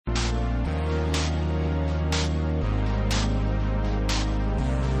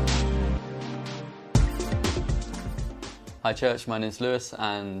Hi church, my name's Lewis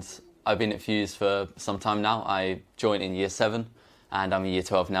and I've been at Fuse for some time now. I joined in year 7 and I'm in year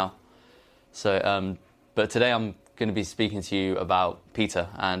 12 now. But today I'm going to be speaking to you about Peter,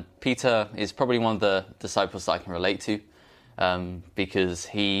 and Peter is probably one of the disciples that I can relate to because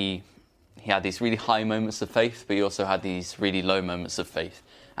he had these really high moments of faith, but he also had these really low moments of faith.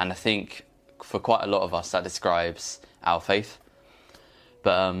 And I think for quite a lot of us that describes our faith.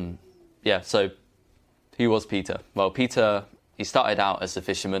 But so who was Peter? Well, Peter, he started out as a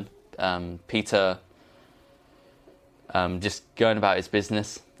fisherman. Peter just going about his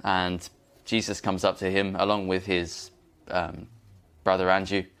business, and Jesus comes up to him along with his brother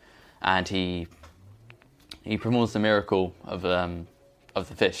Andrew, and he performs the miracle of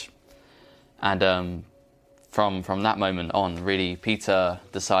the fish. And from that moment on, really, Peter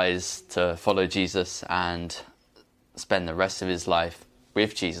decides to follow Jesus and spend the rest of his life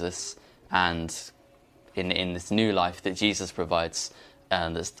with Jesus and in this new life that Jesus provides,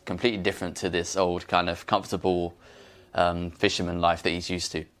 and that's completely different to this old kind of comfortable fisherman life that he's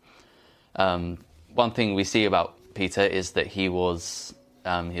used to. One thing we see about Peter is that he was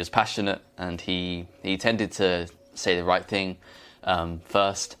passionate, and he tended to say the right thing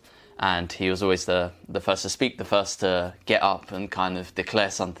first, and he was always the first to speak, the first to get up and kind of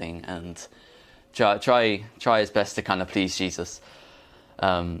declare something and try his best to kind of please Jesus.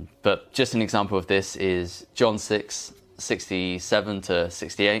 But just an example of this is John 6:67 to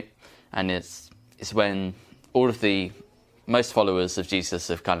 68, and it's when all of the most followers of Jesus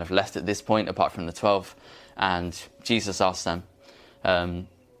have kind of left at this point, apart from the 12, and Jesus asks them,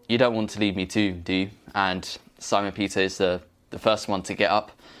 "You don't want to leave me too, do you?" And Simon Peter is the first one to get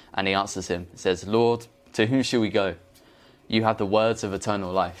up, and he answers him. He says, "Lord, to whom shall we go? You have the words of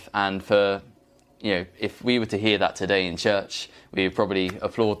eternal life." And if we were to hear that today in church, we would probably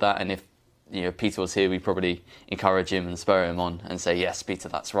applaud that. And if Peter was here, we'd probably encourage him and spur him on and say, "Yes, Peter,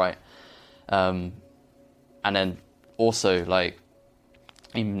 that's right." And then also, like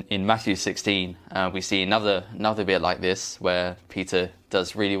in Matthew 16, we see another bit like this where Peter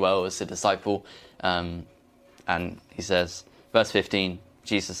does really well as a disciple, and he says, verse 15,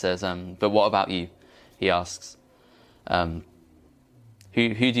 Jesus says, "But what about you?" He asks,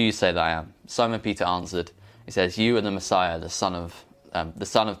 Who do you say that I am?" Simon Peter answered, he says, "You are the Messiah, the Son of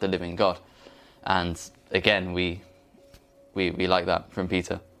the living God." And again, we like that from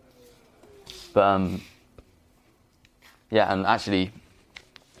Peter. But and actually,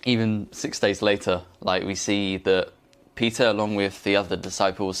 even 6 days later, like we see that Peter, along with the other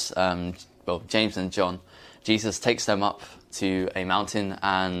disciples, James and John, Jesus takes them up to a mountain,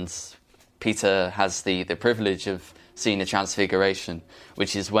 and Peter has the privilege of seeing the transfiguration,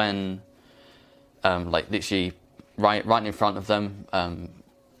 which is when, literally right in front of them,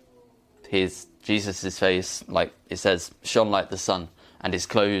 Jesus' face, like it says, shone like the sun, and his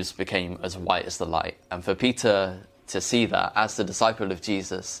clothes became as white as the light. And for Peter to see that as the disciple of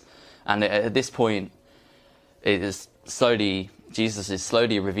Jesus, and at this point, Jesus is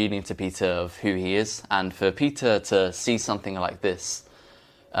slowly revealing to Peter of who he is, and for Peter to see something like this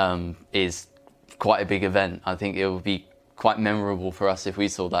is quite a big event. I think it would be quite memorable for us if we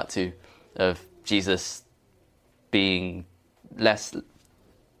saw that too, of Jesus looking less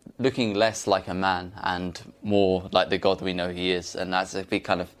like a man and more like the God we know he is. And that's a big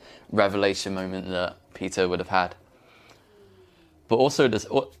kind of revelation moment that Peter would have had. But also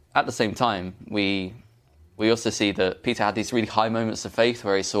at the same time, we also see that Peter had these really high moments of faith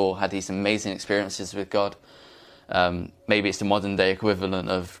where he had these amazing experiences with God. Maybe it's the modern day equivalent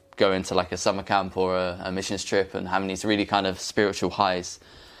of going to like a summer camp or a missions trip and having these really kind of spiritual highs.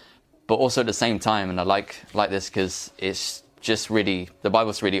 But also at the same time, and I like this because it's just really, the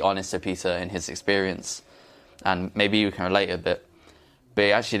Bible's really honest to Peter in his experience, and maybe you can relate a bit. But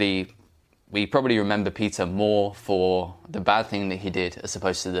actually, we probably remember Peter more for the bad thing that he did as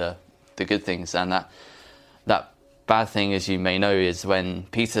opposed to the good things. And that bad thing, as you may know, is when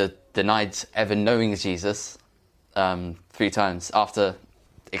Peter denied ever knowing Jesus 3 times after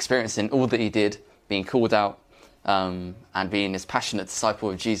experiencing all that he did, being called out, and being this passionate disciple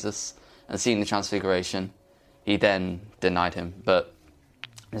of Jesus and seeing the transfiguration. He then denied him. But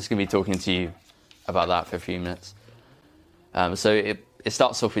I'm just going to be talking to you about that for a few minutes. So it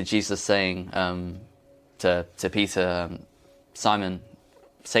starts off with Jesus saying to Peter, "Simon,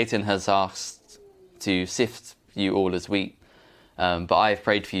 Satan has asked to sift you all as wheat, but I have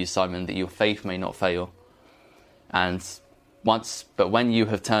prayed for you, Simon, that your faith may not fail. But when you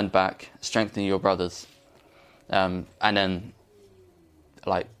have turned back, strengthen your brothers." And then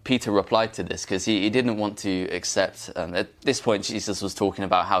Peter replied to this because he didn't want to accept. At this point, Jesus was talking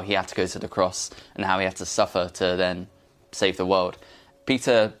about how he had to go to the cross and how he had to suffer to then save the world.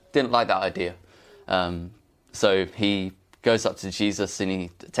 Peter didn't like that idea. So he goes up to Jesus and he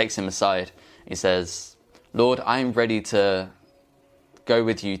takes him aside. He says, Lord, I'm ready to go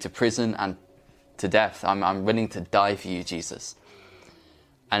with you to prison and to death. I'm willing to die for you, Jesus.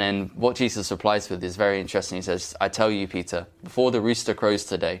 And then what Jesus replies with is very interesting. He says, I tell you, Peter, before the rooster crows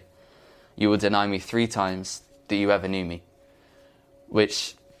today, you will deny me 3 times that you ever knew me.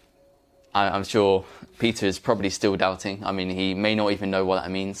 Which I'm sure Peter is probably still doubting. I mean, he may not even know what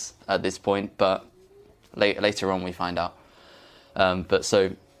that means at this point, but later on we find out. But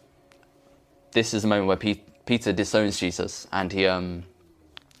so this is the moment where Peter disowns Jesus, and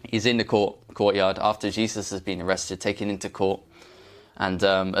he's in the courtyard after Jesus has been arrested, taken into court. And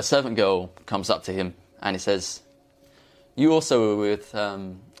a servant girl comes up to him and he says, you also were with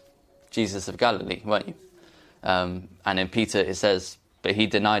Jesus of Galilee, weren't you? And then Peter, it says, but he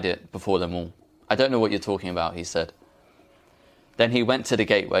denied it before them all. I don't know what you're talking about, he said. Then he went to the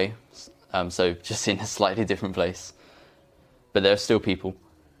gateway, so just in a slightly different place. But there are still people.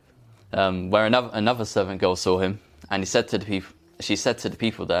 Where another servant girl saw him, and she said to the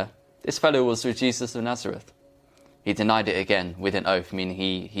people there, this fellow was with Jesus of Nazareth. He denied it again with an oath, meaning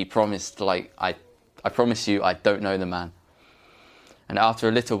he promised, I promise you, I don't know the man. And after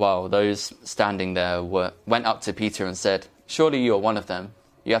a little while, those standing there went up to Peter and said, surely you are one of them.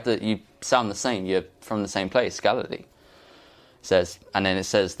 You sound the same. You're from the same place, Galilee. And then it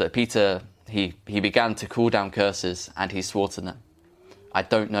says that Peter, he began to call down curses and he swore to them, I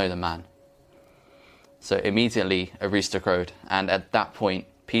don't know the man. So immediately a rooster crowed. And at that point,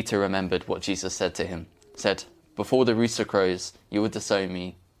 Peter remembered what Jesus said to him. Said, before the rooster crows, you will disown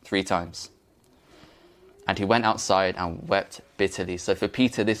me 3 times. And he went outside and wept bitterly. So for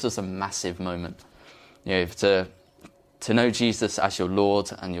Peter, this was a massive moment. To know Jesus as your Lord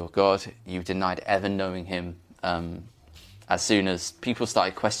and your God, you denied ever knowing him as soon as people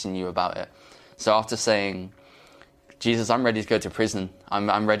started questioning you about it. So after saying, Jesus, I'm ready to go to prison.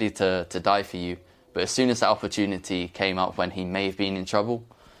 I'm ready to die for you. But as soon as that opportunity came up when he may have been in trouble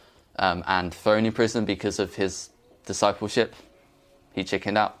and thrown in prison because of his discipleship, he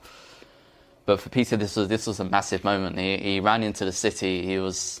chickened out. But for Peter, this was a massive moment. He ran into the city. He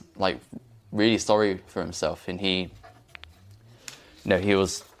was really sorry for himself, and he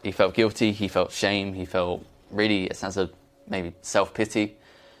felt guilty. He felt shame. He felt really a sense of maybe self-pity.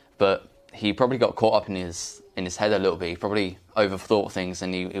 But he probably got caught up in his head a little bit. He probably overthought things,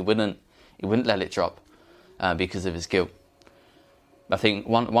 and he wouldn't let it drop because of his guilt. I think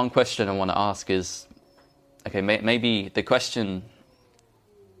one question I want to ask is, okay, maybe the question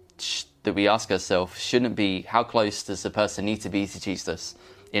that we ask ourselves shouldn't be how close does the person need to be to Jesus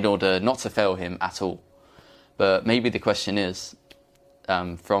in order not to fail him at all. But maybe the question is,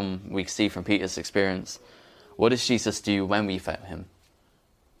 we see from Peter's experience, what does Jesus do when we fail him?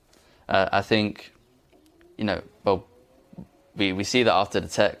 I think, we see that after the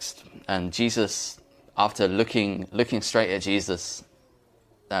text, and Jesus, after looking straight at Jesus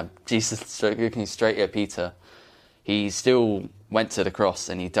looking straight at Peter, he still went to the cross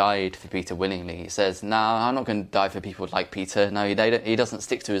and he died for Peter willingly. He says, no, I'm not going to die for people like Peter. No, he doesn't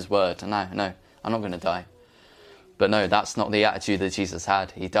stick to his word. No, I'm not going to die. But no, that's not the attitude that Jesus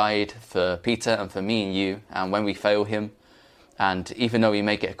had. He died for Peter and for me and you. And when we fail him, and even though we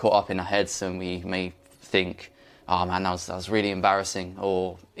may get caught up in our heads and we may think, oh man, that was really embarrassing,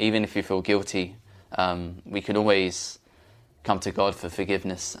 or even if you feel guilty, we can always come to God for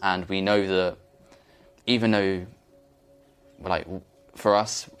forgiveness. And we know that even though, for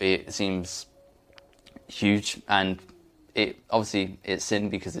us, it seems huge, and it's sin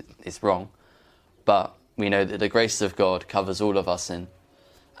because it's wrong, but we know that the grace of God covers all of our sin,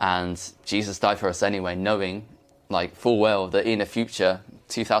 and Jesus died for us anyway, knowing full well that in the future,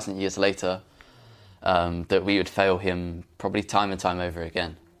 2,000 years later, that we would fail him probably time and time over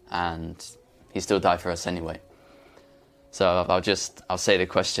again, and he still died for us anyway. So I'll say the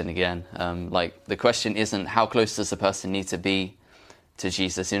question again. The question isn't how close does a person need to be to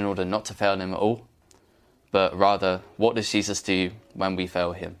Jesus in order not to fail him at all, but rather what does Jesus do when we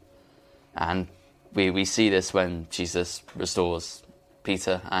fail him? And we see this when Jesus restores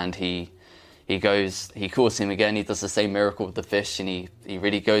Peter, and he calls him again. He does the same miracle with the fish, and he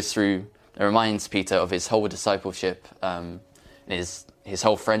really goes through. It reminds Peter of his whole discipleship, his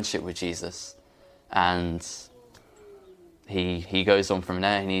whole friendship with Jesus, and he goes on from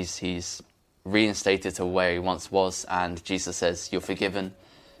there, and he's reinstated to where he once was, and Jesus says, you're forgiven,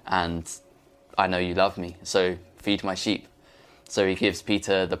 and I know you love me, so feed my sheep. So he gives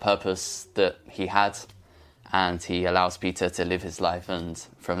Peter the purpose that he had, and he allows Peter to live his life, and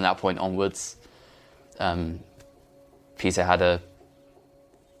from that point onwards, Peter had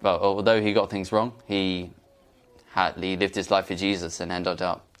although he got things wrong, he lived his life for Jesus and ended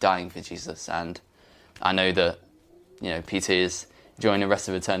up dying for Jesus. And I know that, Peter is enjoying the rest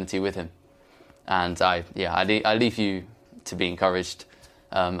of eternity with him. And I leave you to be encouraged,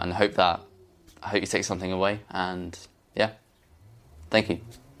 and I hope you take something away. And thank you.